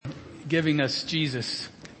giving us Jesus.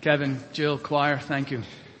 Kevin, Jill, choir, thank you.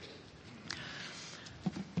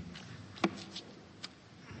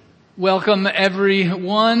 Welcome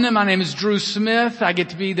everyone. My name is Drew Smith. I get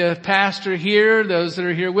to be the pastor here, those that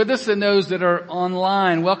are here with us and those that are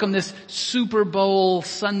online. Welcome this Super Bowl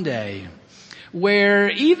Sunday, where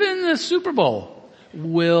even the Super Bowl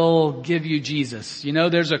will give you Jesus. You know,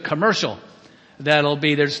 there's a commercial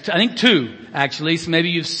there's I think two actually, so maybe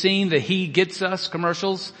you've seen the He Gets Us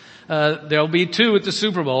commercials. There'll be two at the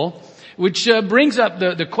Super Bowl, which brings up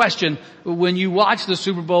the question, when you watch the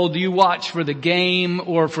Super Bowl, do you watch for the game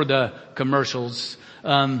or for the commercials?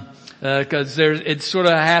 Cause it's sort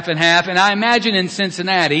of half and half. And I imagine in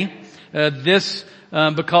Cincinnati,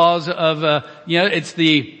 because of, it's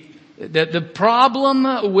the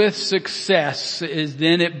problem with success is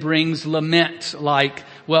then it brings lament, like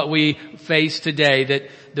what we face today, that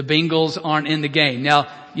the Bengals aren't in the game. Now,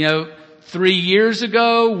 3 years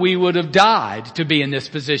ago, we would have died to be in this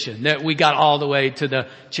position, that we got all the way to the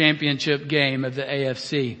championship game of the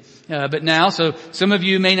AFC. But now, so some of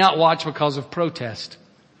you may not watch because of protest.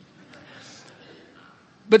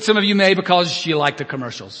 But some of you may because you like the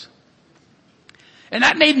commercials. And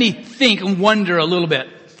that made me think and wonder a little bit.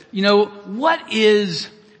 What is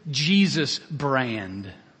Jesus' brand?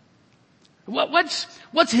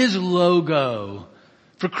 What's his logo?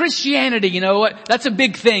 For Christianity, that's a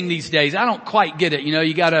big thing these days. I don't quite get it.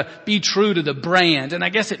 You gotta be true to the brand. And I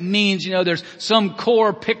guess it means, there's some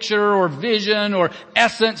core picture or vision or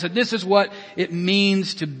essence, and this is what it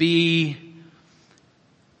means to be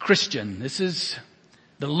Christian. This is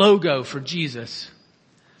the logo for Jesus.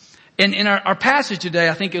 And in our passage today,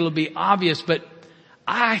 I think it'll be obvious, but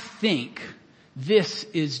I think this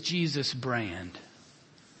is Jesus' brand.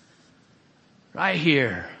 Right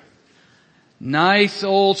here. Nice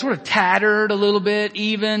old, sort of tattered a little bit,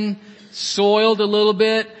 even soiled a little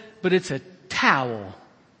bit, but it's a towel.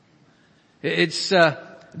 It's,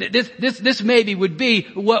 this maybe would be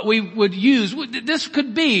what we would use. This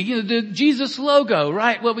could be, the Jesus logo,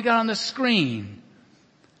 right? What we got on the screen.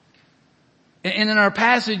 And in our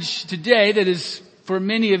passage today that is for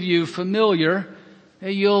many of you familiar,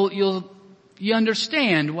 you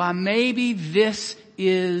understand why maybe this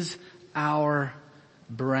is our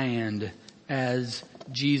brand as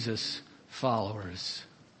Jesus followers.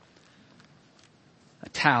 A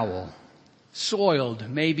towel, soiled,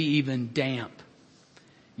 maybe even damp,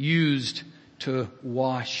 used to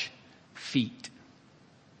wash feet.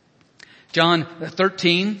 John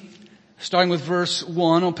 13, starting with verse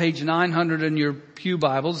 1 on page 900 in your pew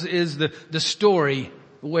Bibles, is the story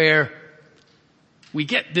where we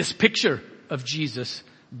get this picture of Jesus'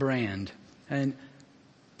 brand. And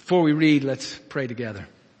before we read, let's pray together.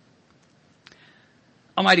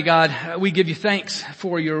 Almighty God, we give you thanks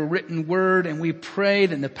for your written word, and we pray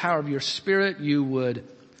that in the power of your Spirit you would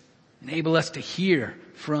enable us to hear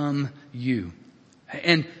from you,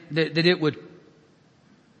 and that it would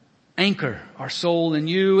anchor our soul in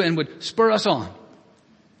you and would spur us on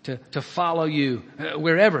to follow you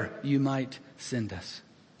wherever you might send us.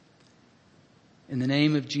 In the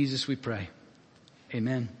name of Jesus we pray.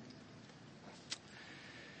 Amen.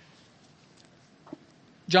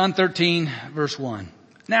 John 13, verse 1.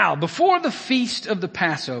 Now, before the feast of the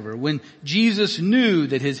Passover, when Jesus knew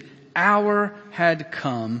that his hour had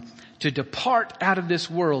come to depart out of this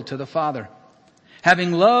world to the Father,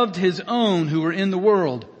 having loved his own who were in the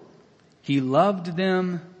world, he loved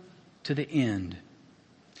them to the end.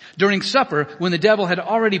 During supper, when the devil had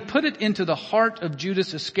already put it into the heart of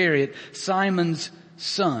Judas Iscariot, Simon's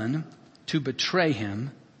son, to betray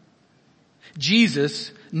him,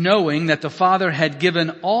 Jesus, knowing that the Father had given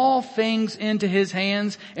all things into his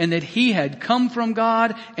hands and that he had come from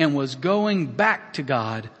God and was going back to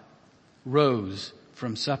God, rose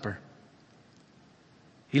from supper.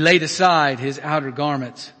 He laid aside his outer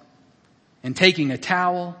garments and taking a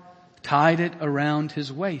towel, tied it around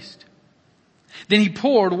his waist. Then he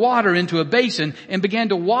poured water into a basin and began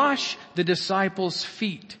to wash the disciples'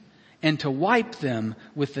 feet and to wipe them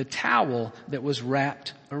with the towel that was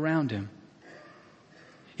wrapped around him.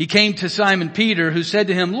 He came to Simon Peter, who said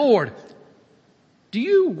to him, Lord, do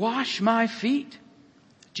you wash my feet?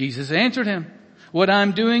 Jesus answered him, what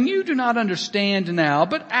I'm doing you do not understand now,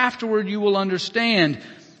 but afterward you will understand.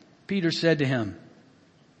 Peter said to him,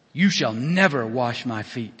 you shall never wash my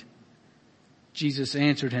feet. Jesus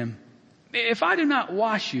answered him, if I do not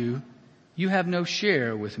wash you, you have no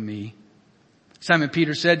share with me. Simon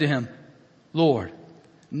Peter said to him, Lord,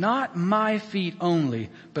 not my feet only,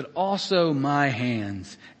 but also my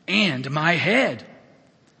hands and my head.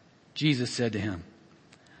 Jesus said to him,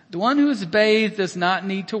 the one who is bathed does not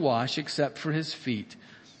need to wash except for his feet,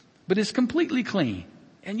 but is completely clean.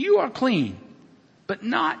 And you are clean, but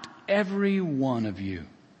not every one of you.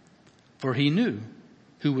 For he knew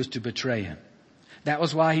who was to betray him. That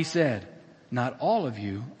was why he said, not all of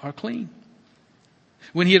you are clean.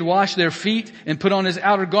 When he had washed their feet and put on his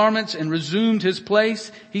outer garments and resumed his place,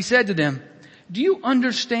 he said to them, do you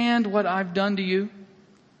understand what I've done to you?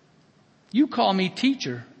 You call me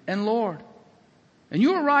teacher and Lord, and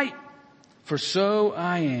you are right, for so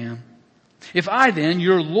I am. If I then,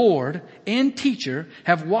 your Lord and teacher,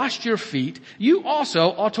 have washed your feet, you also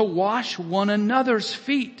ought to wash one another's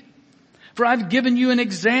feet. For I've given you an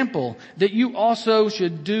example that you also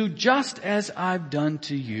should do just as I've done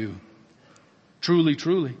to you. Truly,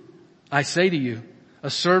 truly, I say to you, a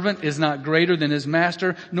servant is not greater than his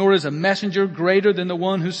master, nor is a messenger greater than the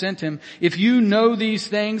one who sent him. If you know these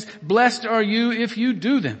things, blessed are you if you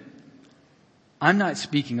do them. I'm not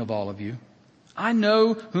speaking of all of you. I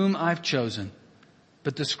know whom I've chosen,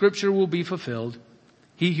 but the scripture will be fulfilled.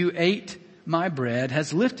 He who ate my bread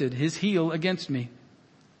has lifted his heel against me.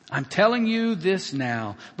 I'm telling you this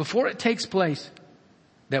now, before it takes place,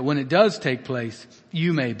 that when it does take place,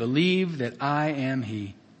 you may believe that I am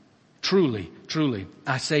he. Truly, truly,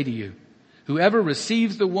 I say to you, whoever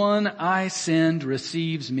receives the one I send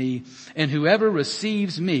receives me, and whoever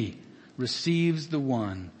receives me receives the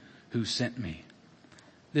one who sent me.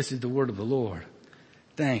 This is the word of the Lord.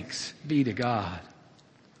 Thanks be to God.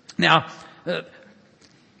 Now, the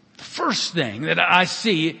first thing that I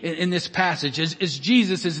see in this passage is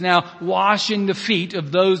Jesus is now washing the feet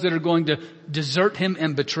of those that are going to desert him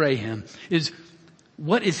and betray him.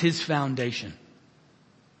 What is his foundation?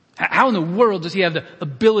 How in the world does he have the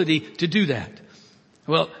ability to do that?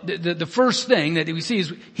 Well, the first thing that we see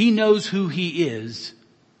is he knows who he is.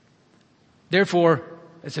 Therefore,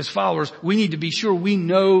 as his followers, we need to be sure we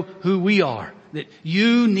know who we are. That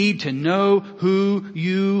you need to know who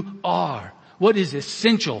you are. What is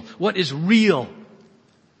essential? What is real?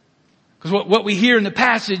 Because what we hear in the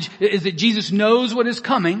passage is that Jesus knows what is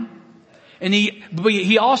coming. And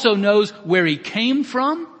he also knows where he came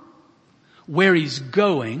from, where he's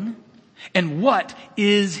going, and what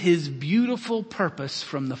is his beautiful purpose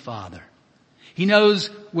from the Father. He knows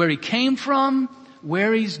where he came from,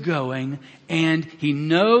 where he's going, and he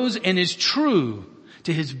knows and is true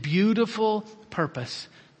to his beautiful purpose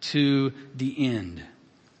to the end.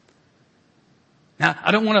 Now,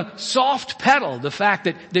 I don't want to soft pedal the fact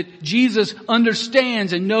that Jesus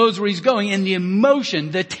understands and knows where he's going, and the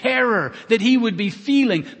emotion, the terror that he would be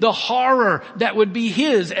feeling, the horror that would be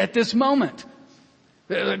his at this moment.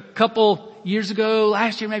 A couple years ago,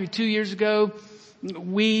 last year, maybe 2 years ago,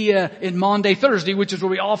 we, in Maundy Thursday, which is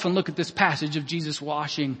where we often look at this passage of Jesus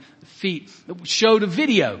washing feet, showed a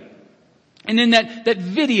video. And in that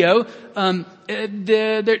video,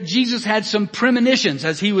 Jesus had some premonitions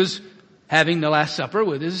as he was having the Last Supper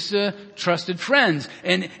with his trusted friends.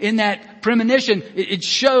 And in that premonition, it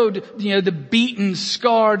showed, the beaten,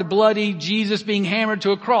 scarred, bloody Jesus being hammered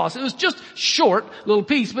to a cross. It was just short, little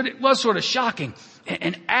piece, but it was sort of shocking.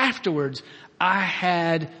 And afterwards, I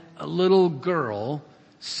had a little girl,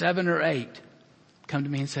 7 or 8, come to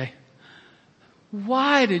me and say,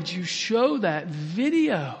 why did you show that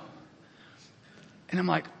video? And I'm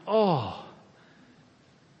like, oh,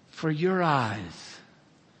 for your eyes.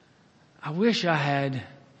 I wish I had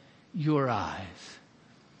your eyes.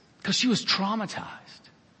 Because she was traumatized.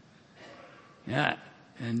 Yeah.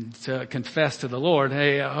 And to confess to the Lord,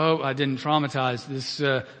 hey, I hope I didn't traumatize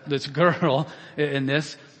this girl in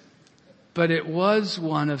this. But it was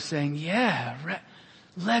one of saying,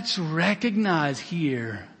 let's recognize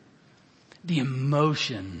here the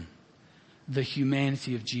emotion, the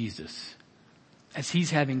humanity of Jesus as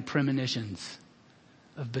he's having premonitions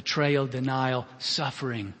of betrayal, denial,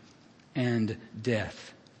 suffering, and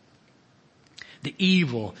death. The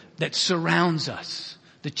evil that surrounds us,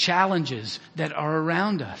 the challenges that are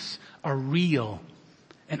around us are real.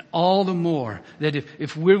 And all the more that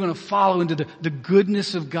if we're going to follow into the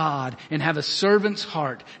goodness of God and have a servant's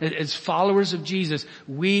heart as followers of Jesus,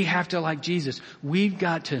 we have to, like Jesus, we've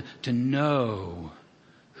got to know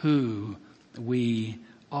who we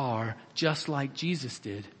are, just like Jesus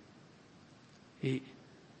did.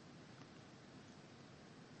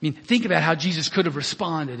 Think about how Jesus could have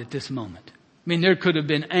responded at this moment. There could have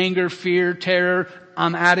been anger, fear, terror.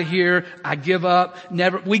 I'm out of here. I give up.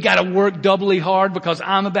 We got to work doubly hard because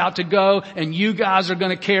I'm about to go and you guys are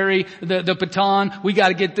going to carry the baton. We got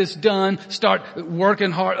to get this done. Start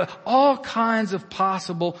working hard. All kinds of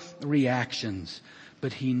possible reactions.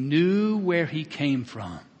 But he knew where he came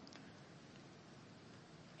from.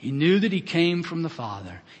 He knew that he came from the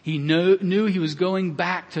Father. He knew he was going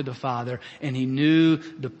back to the Father, and he knew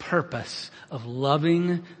the purpose of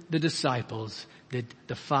loving the disciples that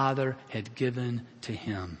the Father had given to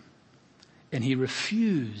him. And he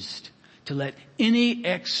refused to let any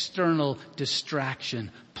external distraction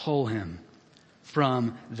pull him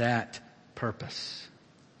from that purpose.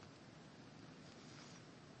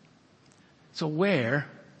 So where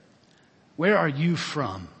are you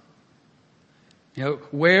from? You know,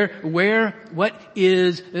 what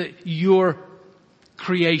is your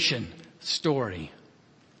creation story?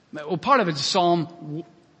 Well, part of it is Psalm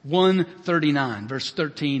 139, verse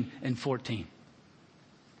 13 and 14.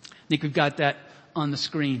 I think we've got that on the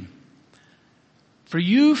screen. For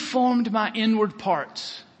you formed my inward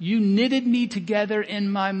parts. You knitted me together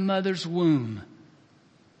in my mother's womb.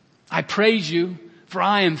 I praise you, for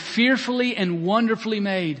I am fearfully and wonderfully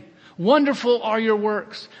made. Wonderful are your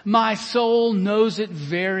works. My soul knows it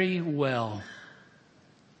very well.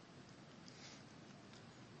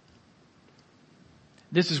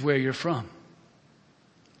 This is where you're from.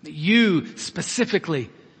 You specifically,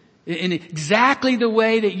 in exactly the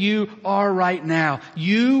way that you are right now.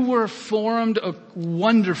 You were formed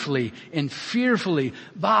wonderfully and fearfully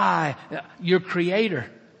by your Creator.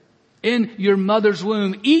 In your mother's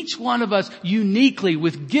womb, each one of us uniquely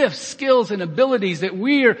with gifts, skills, and abilities that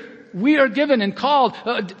we are given and called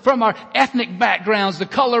from our ethnic backgrounds, the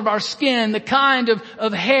color of our skin, the kind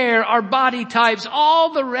of hair, our body types,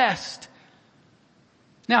 all the rest.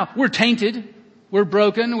 Now, we're tainted. We're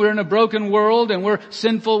broken. We're in a broken world and we're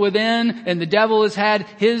sinful within, and the devil has had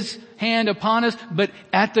his hand upon us. But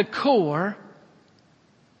at the core,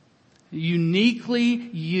 uniquely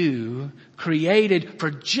you, created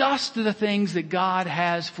for just the things that God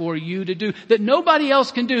has for you to do, that nobody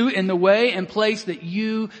else can do in the way and place that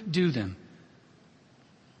you do them.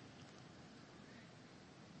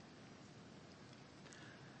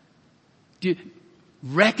 Do you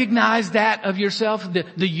recognize that of yourself?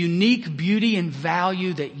 The unique beauty and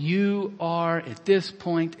value that you are at this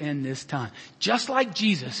point in this time. Just like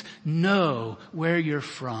Jesus, know where you're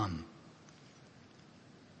from.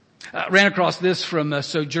 Ran across this from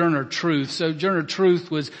Sojourner Truth. Sojourner Truth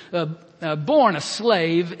was born a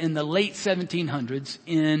slave in the late 1700s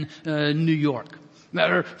in New York.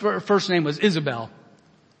 Her first name was Isabel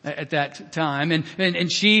at that time,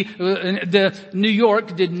 and she, New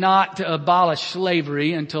York did not abolish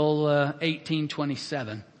slavery until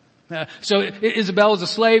 1827. So Isabel was a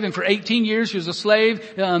slave, and for 18 years she was a slave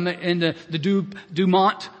in the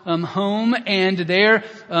Dumont home, and there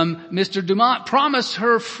Mr. Dumont promised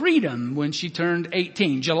her freedom when she turned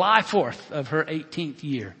 18, July 4th of her 18th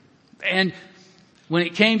year. And when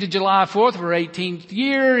it came to July 4th of her 18th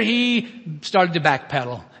year, he started to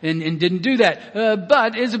backpedal and didn't do that.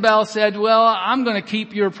 But Isabel said, well, I'm going to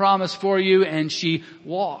keep your promise for you, and she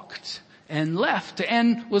walked and left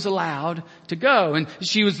and was allowed to go. And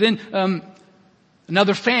she was then,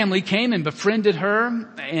 another family came and befriended her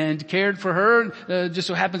and cared for her. Just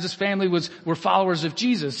so happens this family were followers of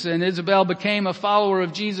Jesus, and Isabel became a follower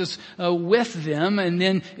of Jesus with them. And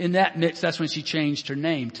then in that mix, that's when she changed her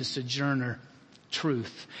name to Sojourner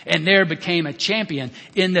Truth, and there became a champion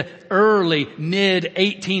in the early mid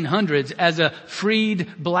 1800s as a freed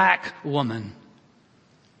black woman.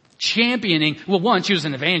 Championing, well, one, she was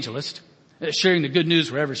an evangelist, sharing the good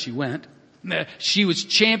news wherever she went. She was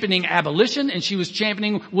championing abolition, and she was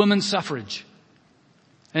championing women's suffrage.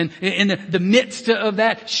 And in the midst of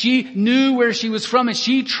that, she knew where she was from, and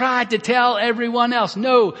she tried to tell everyone else,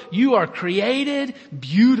 no, you are created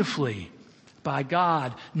beautifully by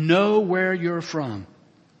God. Know where you're from.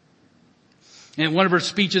 In one of her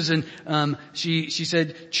speeches, and she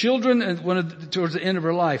said, children, towards the end of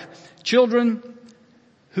her life, children,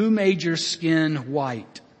 who made your skin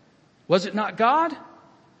white? Was it not God?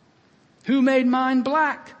 Who made mine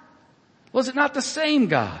black? Was it not the same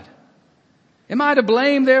God? Am I to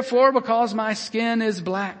blame, therefore, because my skin is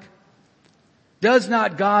black? Does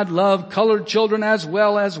not God love colored children as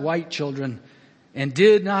well as white children? And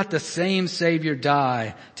did not the same Savior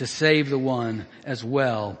die to save the one as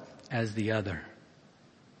well as the other?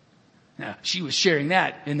 Now, she was sharing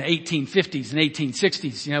that in the 1850s and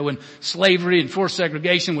 1860s, when slavery and forced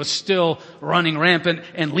segregation was still running rampant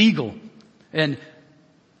and legal, and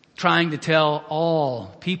trying to tell all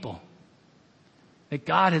people that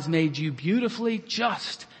God has made you beautifully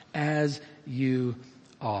just as you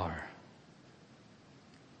are.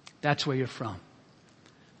 That's where you're from.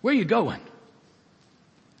 Where are you going?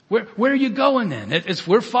 Where are you going then?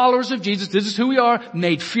 We're followers of Jesus. This is who we are,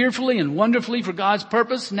 made fearfully and wonderfully for God's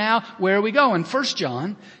purpose. Now, where are we going? 1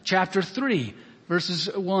 John chapter 3, verses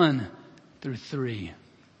 1 through 3.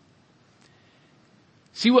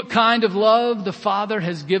 See what kind of love the Father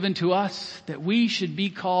has given to us, that we should be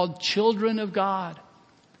called children of God.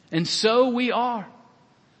 And so we are.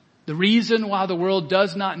 The reason why the world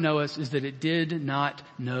does not know us is that it did not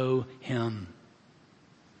know Him.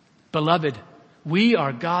 Beloved, we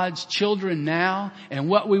are God's children now, and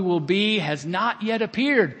what we will be has not yet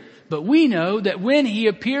appeared. But we know that when He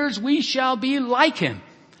appears, we shall be like Him,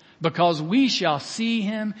 because we shall see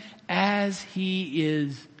Him as He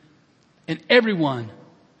is. And everyone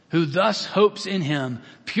who thus hopes in Him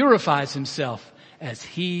purifies himself as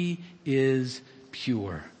He is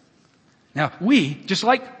pure. Now we, just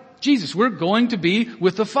like Jesus, we're going to be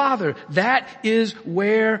with the Father. That is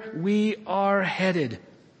where we are headed.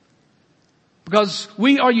 Because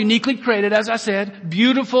we are uniquely created, as I said,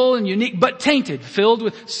 beautiful and unique, but tainted, filled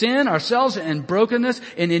with sin ourselves and brokenness,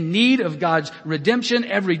 and in need of God's redemption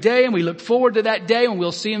every day. And we look forward to that day when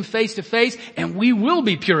we'll see Him face to face, and we will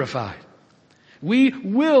be purified. We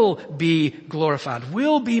will be glorified.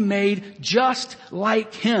 We'll be made just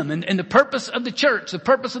like Him. And the purpose of the church, the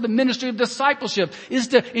purpose of the ministry of discipleship is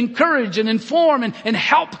to encourage and inform and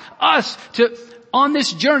help us to, on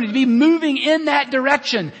this journey, to be moving in that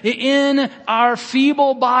direction in our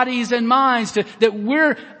feeble bodies and minds, that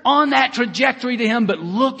we're on that trajectory to Him, but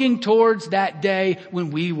looking towards that day when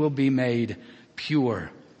we will be made pure.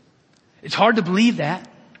 It's hard to believe that,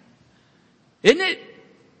 isn't it?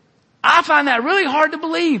 I find that really hard to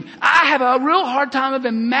believe. I have a real hard time of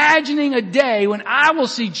imagining a day when I will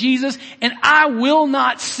see Jesus and I will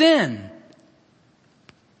not sin.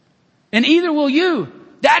 And either will you.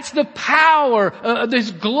 That's the power, this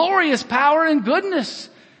glorious power and goodness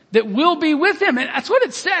that we'll be with Him. And that's what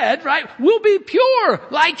it said, right? We'll be pure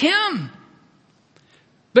like Him.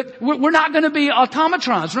 But we're not going to be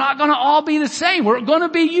automatrons. We're not going to all be the same. We're going to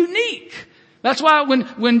be unique. That's why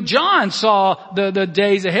when John saw the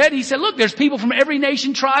days ahead, he said, look, there's people from every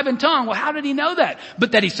nation, tribe, and tongue. Well, how did he know that?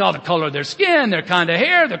 But that he saw the color of their skin, their kind of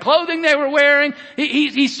hair, the clothing they were wearing.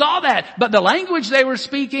 He saw that. But the language they were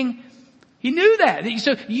speaking, he knew that.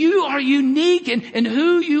 So you are unique in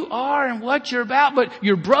who you are and what you're about, but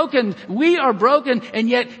you're broken. We are broken, and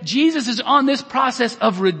yet Jesus is on this process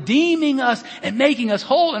of redeeming us and making us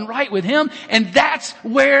whole and right with Him, and that's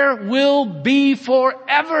where we'll be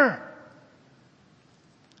forever.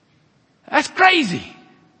 That's crazy.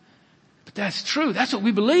 But that's true. That's what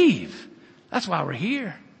we believe. That's why we're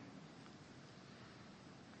here.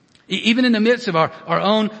 Even in the midst of our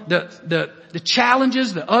own, the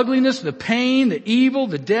challenges, the ugliness, the pain, the evil,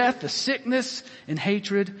 the death, the sickness, and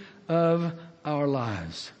hatred of our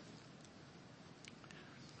lives.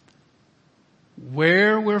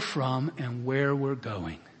 Where we're from and where we're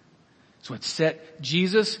going. It's what set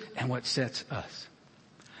Jesus and what sets us.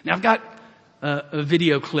 Now I've got a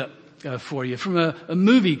video clip for you from a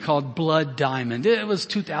movie called Blood Diamond. It was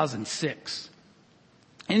 2006.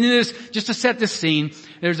 And in this, just to set this scene,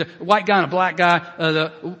 there's a white guy and a black guy. The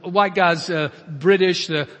white guy's British,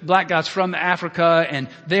 the black guy's from Africa, and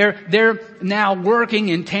they're now working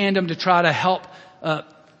in tandem to try to help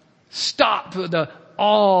stop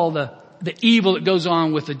all the evil that goes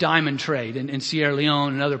on with the diamond trade in Sierra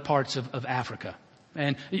Leone and other parts of Africa.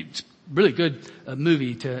 And it's really good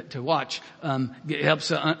movie to watch. It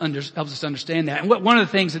helps us understand that. And one of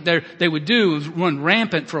the things that they would do was run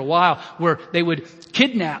rampant for a while, where they would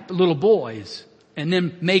kidnap little boys and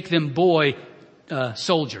then make them boy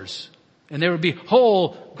soldiers. And there would be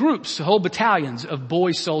whole groups, whole battalions of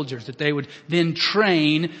boy soldiers that they would then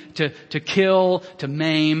train to kill, to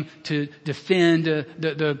maim, to defend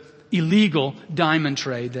the illegal diamond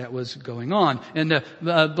trade that was going on. And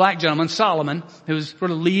the black gentleman, Solomon, who was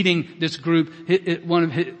sort of leading this group,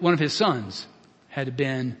 one of his sons had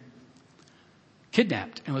been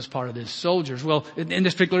kidnapped and was part of his soldiers. Well, in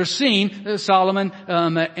this particular scene, Solomon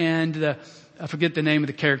and I forget the name of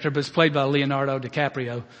the character, but it's played by Leonardo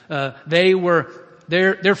DiCaprio.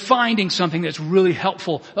 They're finding something that's really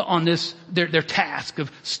helpful on this their task of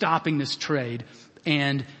stopping this trade,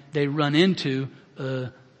 and they run into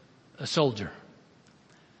a soldier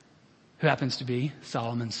who happens to be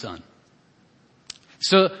Solomon's son.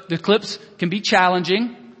 So the clips can be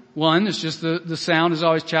challenging. One, it's just the sound is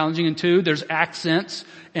always challenging. And two, there's accents.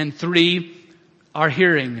 And three, our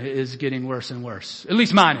hearing is getting worse and worse. At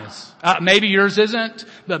least mine is. Maybe yours isn't,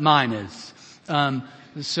 but mine is.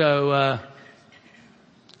 So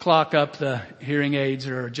clock up the hearing aids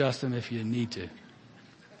or adjust them if you need to.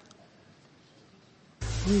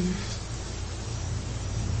 Please.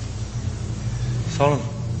 Solomon.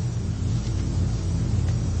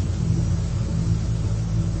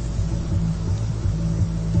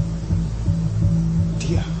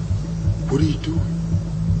 Dia, what are you doing?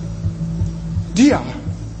 Dia!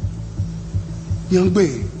 Young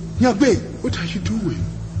babe, what are you doing?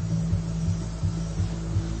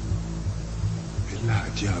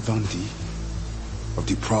 Elijah Avanti of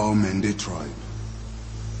the Proud Mende tribe.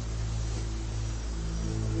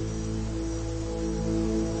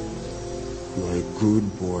 You are a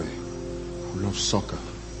good boy who loves soccer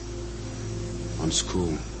and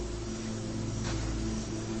school.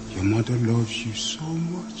 Your mother loves you so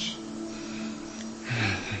much.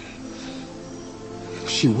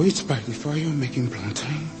 She waits by the fire making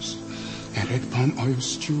plantains and red palm oil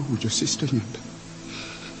stew with your sister Yanda.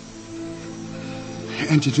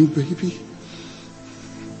 And you do, baby?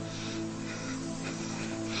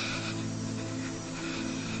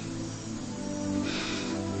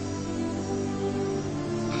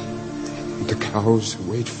 The cows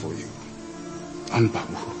wait for you. And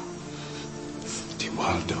Babu, the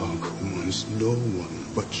wild dog who wants no one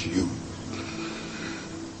but you.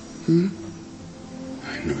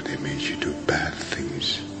 I know they made you do bad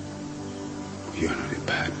things. You're not a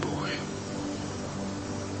bad boy.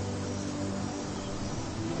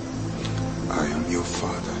 I am your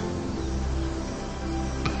father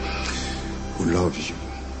who loves you.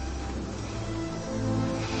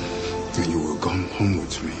 And you will come home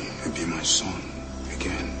with me and be my son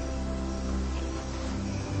again.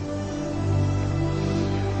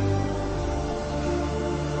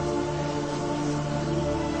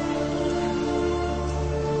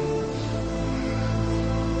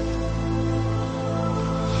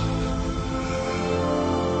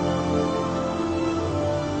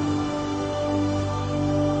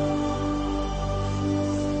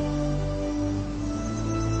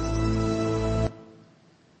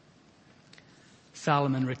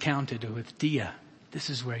 Solomon recounted with Dia,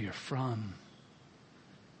 this is where you're from.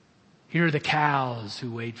 Here are the cows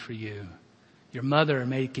who wait for you. Your mother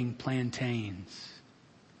making plantains.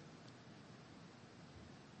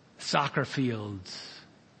 Soccer fields.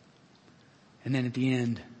 And then at the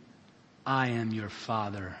end, I am your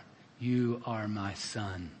father. You are my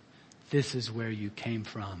son. This is where you came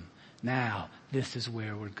from. Now, this is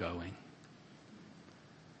where we're going.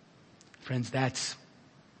 Friends, that's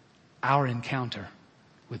our encounter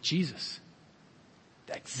with Jesus.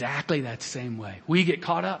 Exactly that same way. We get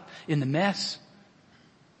caught up in the mess,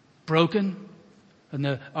 broken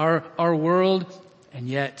in our world, and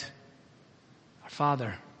yet our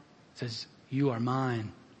Father says, you are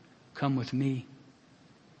mine. Come with me.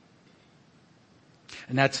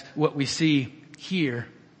 And that's what we see here.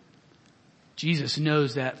 Jesus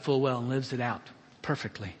knows that full well and lives it out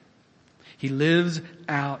perfectly. He lives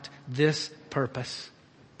out this purpose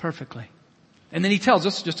perfectly. And then he tells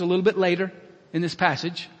us just a little bit later in this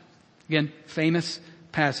passage, again, famous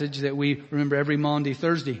passage that we remember every Maundy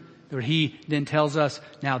Thursday, where he then tells us,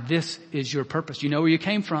 now this is your purpose. You know where you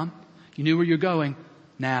came from. You knew where you're going.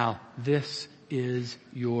 Now this is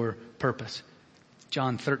your purpose.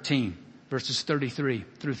 John 13, verses 33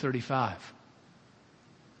 through 35.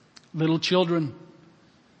 Little children,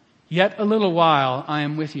 yet a little while I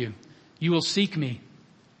am with you. You will seek me.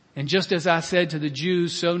 And just as I said to the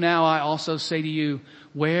Jews, so now I also say to you,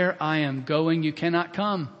 where I am going, you cannot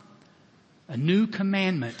come. A new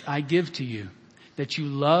commandment I give to you, that you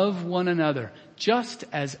love one another, just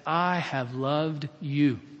as I have loved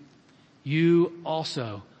you. You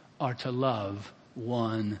also are to love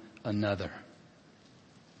one another.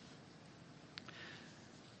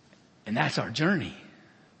 And that's our journey.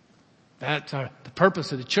 That's the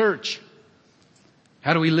purpose of the church.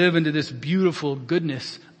 How do we live into this beautiful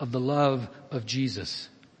goodness of the love of Jesus?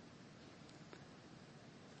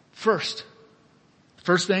 First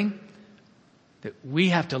thing, that we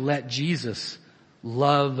have to let Jesus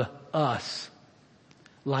love us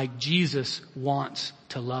like Jesus wants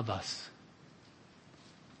to love us.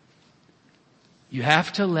 You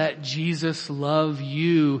have to let Jesus love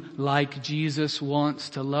you like Jesus wants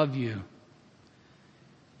to love you.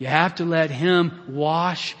 You have to let him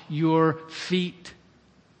wash your feet.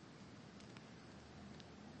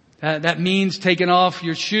 That means taking off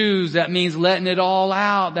your shoes. That means letting it all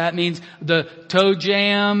out. That means the toe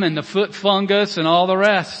jam and the foot fungus and all the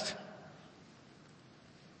rest.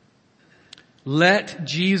 Let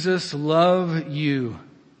Jesus love you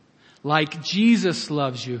like Jesus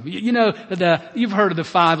loves you. You know, you've heard of the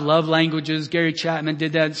 5 love languages. Gary Chapman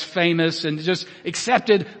did that. It's famous and just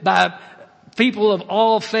accepted by people of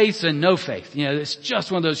all faiths and no faith. You know, it's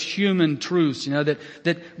just one of those human truths, you know,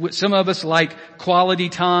 that some of us like quality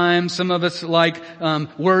time, some of us like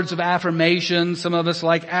words of affirmation, some of us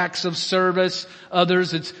like acts of service,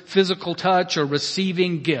 others it's physical touch or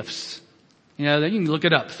receiving gifts. You know, you can look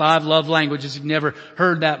it up. 5 love languages. You've never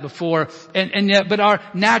heard that before. And yet, but our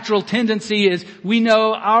natural tendency is we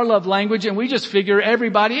know our love language and we just figure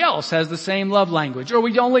everybody else has the same love language. Or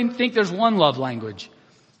we only think there's one love language.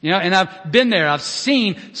 You know, and I've been there. I've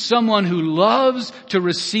seen someone who loves to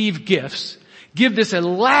receive gifts give this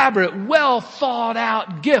elaborate, well thought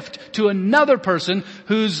out gift to another person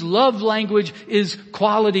whose love language is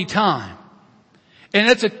quality time. And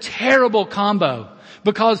it's a terrible combo.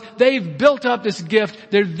 Because they've built up this gift,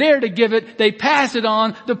 they're there to give it, they pass it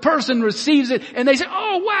on, the person receives it, and they say,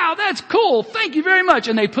 oh wow, that's cool, thank you very much.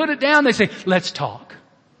 And they put it down, they say, let's talk.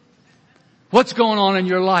 What's going on in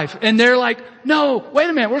your life? And they're like, no, wait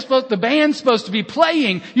a minute, the band's supposed to be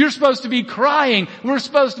playing, you're supposed to be crying, we're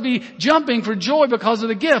supposed to be jumping for joy because of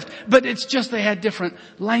the gift. But it's just they had different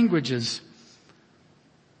languages.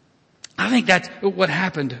 I think that's what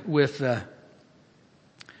happened with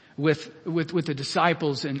the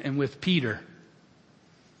disciples and with Peter.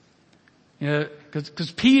 You know,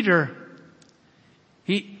 cause Peter,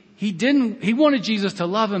 he wanted Jesus to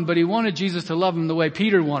love him, but he wanted Jesus to love him the way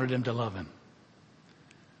Peter wanted him to love him.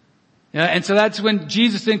 Yeah, and so that's when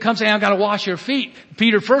Jesus then comes saying, I've got to wash your feet.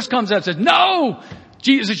 Peter first comes up and says, no!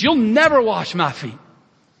 Jesus, you'll never wash my feet.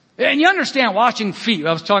 And you understand washing feet.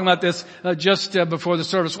 I was talking about this just before the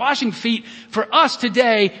service. Washing feet, for us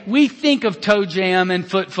today, we think of toe jam and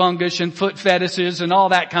foot fungus and foot fetishes and all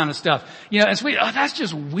that kind of stuff. You know, and so that's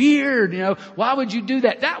just weird. You know, why would you do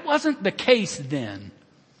that? That wasn't the case then.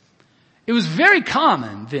 It was very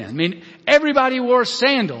common then. I mean, everybody wore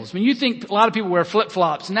sandals. I mean, you think a lot of people wear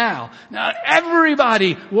flip-flops now. Now,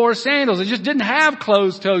 everybody wore sandals. They just didn't have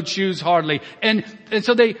closed-toed shoes hardly. And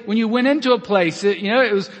so when you went into a place, it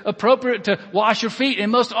was appropriate to wash your feet.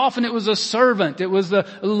 And most often it was a servant. It was the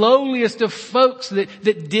lowliest of folks that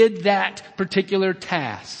did that particular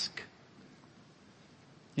task.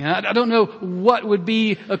 You know, I don't know what would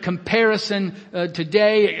be a comparison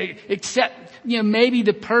today, except maybe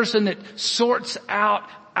the person that sorts out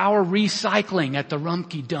our recycling at the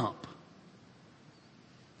Rumpke dump.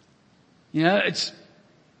 You know, it's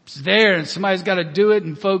there and somebody's got to do it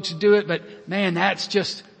and folks do it, but man, that's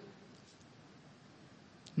just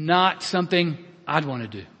not something I'd want to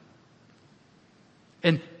do.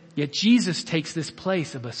 And yet Jesus takes this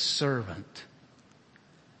place of a servant.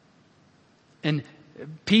 And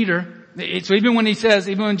Peter, so even when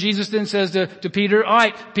Jesus then says to Peter, all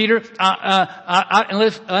right, Peter,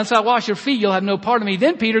 unless I wash your feet, you'll have no part of me.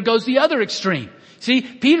 Then Peter goes the other extreme. See,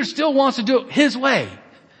 Peter still wants to do it his way.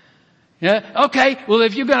 Yeah, okay, well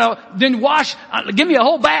if you're gonna, then give me a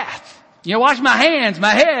whole bath. Wash my hands, my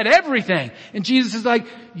head, everything. And Jesus is like,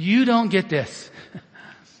 you don't get this.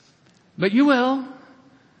 But you will.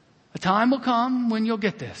 A time will come when you'll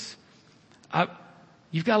get this.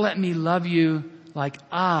 You've got to let me love you like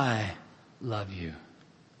I love you.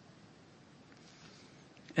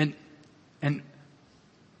 And in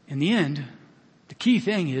the end, the key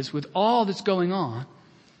thing is with all that's going on,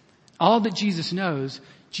 all that Jesus knows,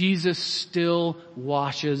 Jesus still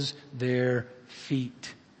washes their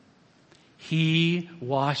feet. He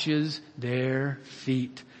washes their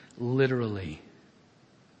feet literally.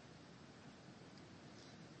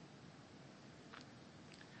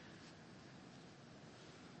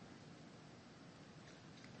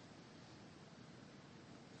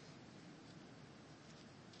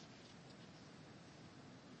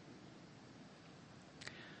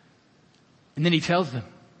 And then he tells them,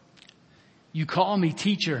 you call me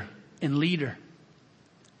teacher and leader,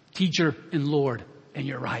 teacher and Lord, and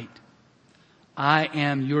you're right. I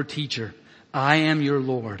am your teacher. I am your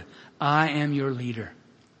Lord. I am your leader.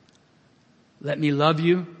 Let me love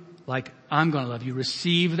you like I'm going to love you.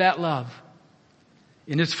 Receive that love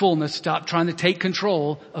in its fullness. Stop trying to take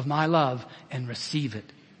control of my love and receive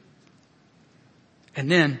it.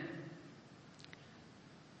 And then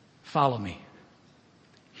follow me.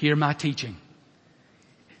 Hear my teaching.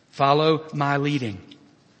 Follow my leading.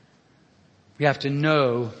 We have to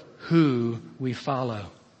know who we follow.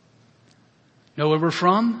 Know where we're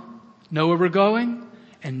from, know where we're going,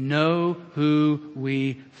 and know who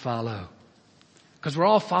we follow. Because we're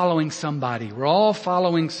all following somebody. We're all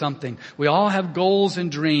following something. We all have goals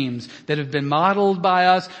and dreams that have been modeled by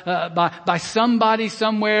us, by somebody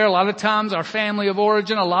somewhere. A lot of times our family of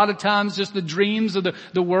origin. A lot of times just the dreams of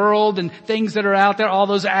the world and things that are out there. All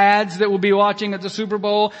those ads that we'll be watching at the Super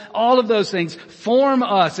Bowl. All of those things form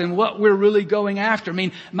us and what we're really going after. I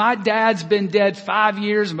mean, my dad's been dead 5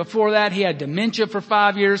 years, and before that he had dementia for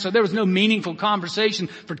 5 years. So there was no meaningful conversation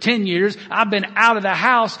for 10 years. I've been out of the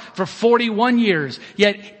house for 41 years.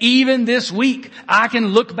 Yet even this week, I can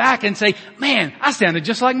look back and say, man, I sounded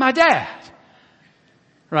just like my dad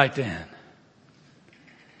right then.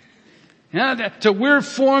 So we're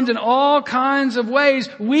formed in all kinds of ways.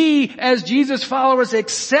 We, as Jesus followers,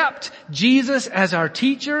 accept Jesus as our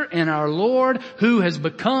teacher and our Lord, who has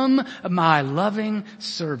become my loving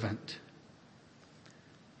servant.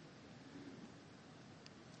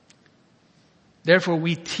 Therefore,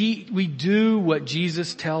 we do what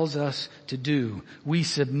Jesus tells us to do. We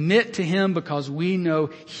submit to Him because we know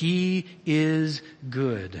He is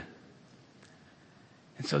good.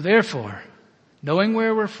 And so therefore, knowing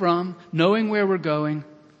where we're from, knowing where we're going,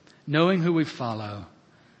 knowing who we follow,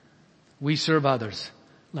 we serve others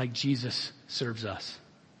like Jesus serves us.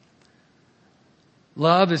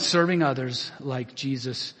 Love is serving others like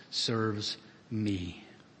Jesus serves me.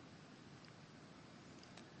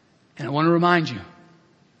 And I want to remind you,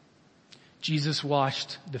 Jesus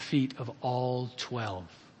washed the feet of all 12.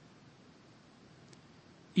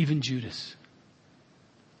 Even Judas.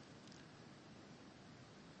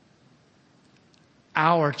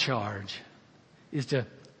 Our charge is to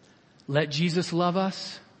let Jesus love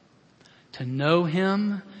us, to know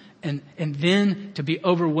Him, and then to be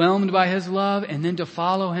overwhelmed by His love, and then to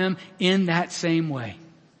follow Him in that same way.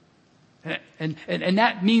 And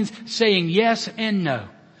that means saying yes and no.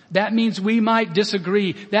 That means we might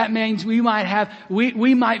disagree. That means we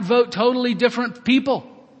might vote totally different people.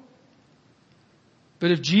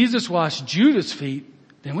 But if Jesus washed Judas' feet,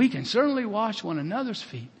 then we can certainly wash one another's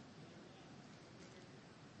feet.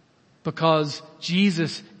 Because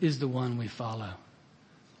Jesus is the one we follow.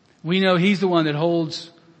 We know He's the one that holds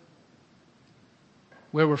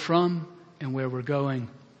where we're from and where we're going,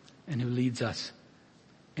 and who leads us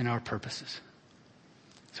in our purposes.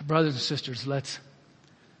 So brothers and sisters, let's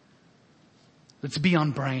be on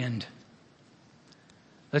brand.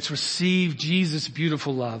 Let's receive Jesus'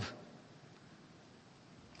 beautiful love.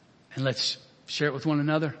 And let's share it with one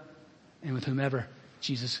another and with whomever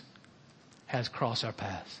Jesus has crossed our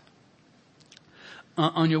paths.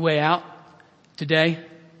 On your way out today,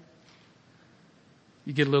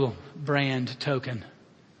 you get a little brand token.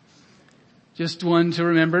 Just one to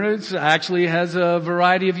remember. It actually has a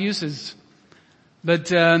variety of uses. But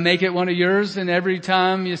make it one of yours, and every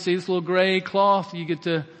time you see this little gray cloth, you get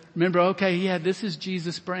to remember, okay, yeah, this is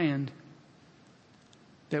Jesus' brand.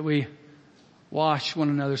 That we wash one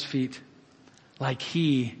another's feet like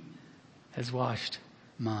He has washed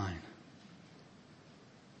mine.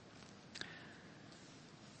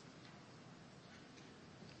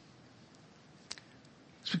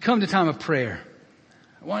 As we come to time of prayer,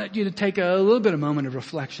 I wanted you to take a little bit of moment of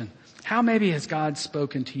reflection. How maybe has God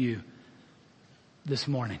spoken to you this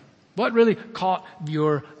morning? What really caught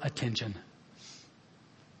your attention?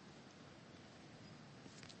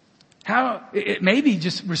 How it may be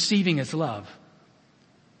just receiving His love.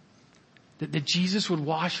 That Jesus would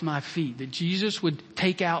wash my feet. That Jesus would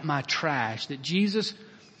take out my trash. That Jesus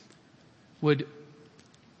would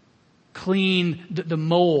clean the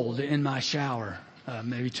mold in my shower.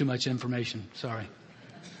 Maybe too much information. Sorry.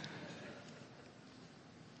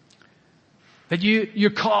 That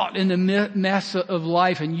you're caught in the mess of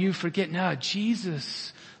life and you forget, no,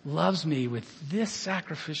 Jesus loves me with this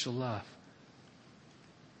sacrificial love.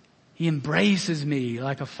 He embraces me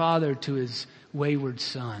like a father to his wayward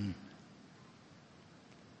son.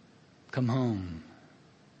 Come home.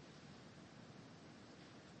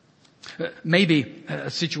 Maybe a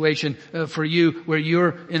situation for you where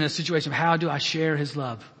you're in a situation of how do I share His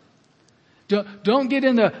love? Don't get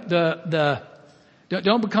in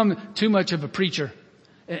don't become too much of a preacher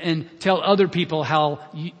and tell other people how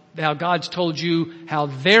God's told you how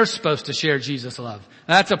they're supposed to share Jesus' love.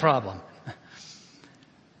 That's a problem.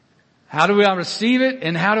 How do I receive it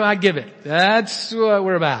and how do I give it? That's what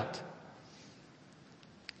we're about.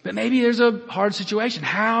 But maybe there's a hard situation.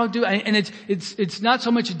 How do I, and it's not so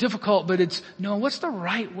much difficult, but it's, no, what's the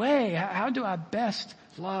right way? How do I best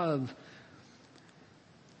love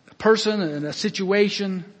a person and a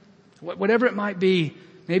situation? Whatever it might be,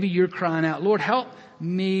 maybe you're crying out, Lord, help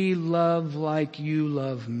me love like you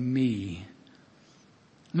love me.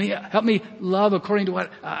 Help me love according to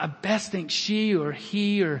what I best think she or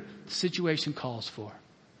he or the situation calls for.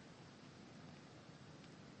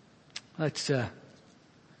 Let's,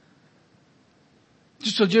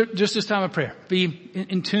 just this time of prayer, be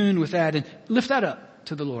in tune with that and lift that up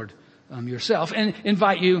to the Lord yourself, and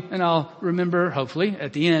invite you, and I'll remember, hopefully,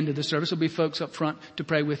 at the end of the service, there'll be folks up front to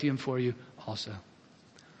pray with you and for you also.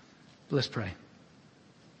 Let's pray.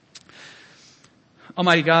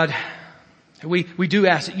 Almighty God, we do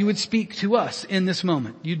ask that you would speak to us in this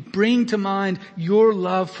moment. You'd bring to mind your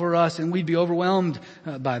love for us, and we'd be overwhelmed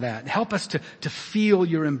by that. Help us to feel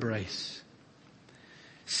your embrace.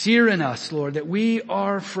 Sear in us, Lord, that we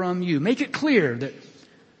are from you. Make it clear that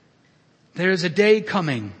there is a day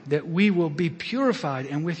coming that we will be purified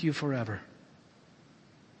and with you forever.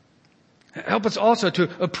 Help us also to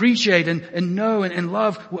appreciate and know and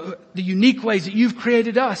love the unique ways that you've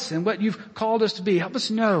created us and what you've called us to be. Help us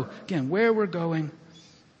know, again, where we're going,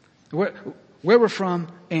 where we're from,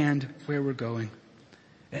 and where we're going.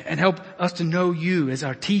 And help us to know you as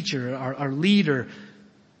our teacher, our leader,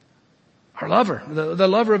 our lover, the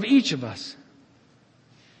lover of each of us.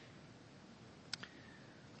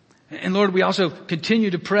 And Lord, we also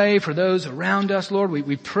continue to pray for those around us. Lord,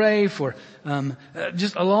 we pray for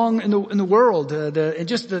just along in the world, and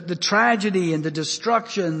just the tragedy and the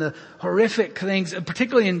destruction, the horrific things,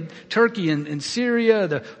 particularly in Turkey and Syria,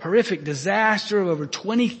 the horrific disaster of over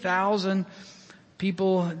 20,000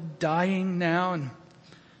 people dying now, and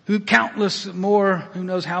countless more, who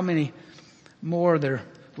knows how many more, they're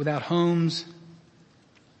without homes.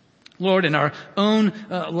 Lord, in our own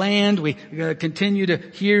land, we continue to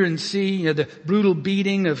hear and see the brutal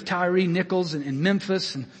beating of Tyree Nichols in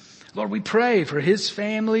Memphis. And Lord, we pray for his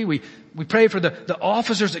family. We pray for the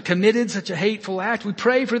officers that committed such a hateful act. We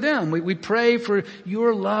pray for them. We pray for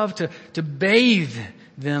your love to bathe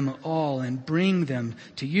them all and bring them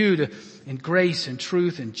to you in grace and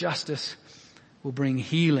truth and justice will bring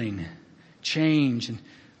healing, change, and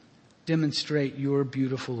demonstrate your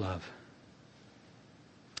beautiful love.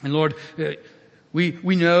 And Lord,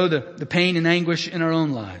 we know the pain and anguish in our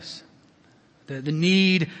own lives. The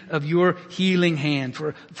need of your healing hand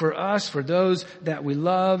for us, for those that we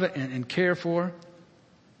love and care for.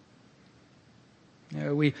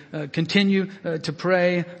 We continue to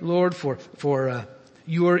pray, Lord, for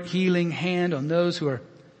your healing hand on those who are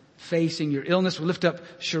facing your illness. We lift up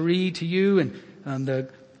Cherie to you, and the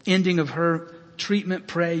ending of her treatment,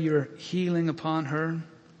 pray your healing upon her.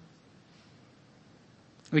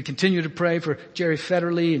 We continue to pray for Jerry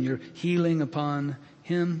Federley and your healing upon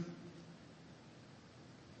him.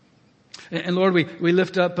 And Lord, we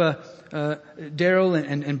lift up Daryl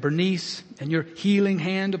and Bernice and your healing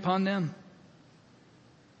hand upon them.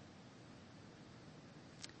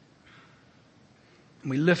 And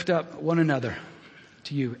we lift up one another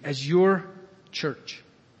to you as your church.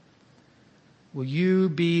 Will you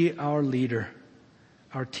be our leader,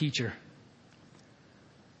 our teacher,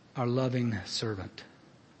 our loving servant?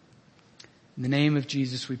 In the name of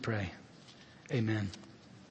Jesus we pray. Amen.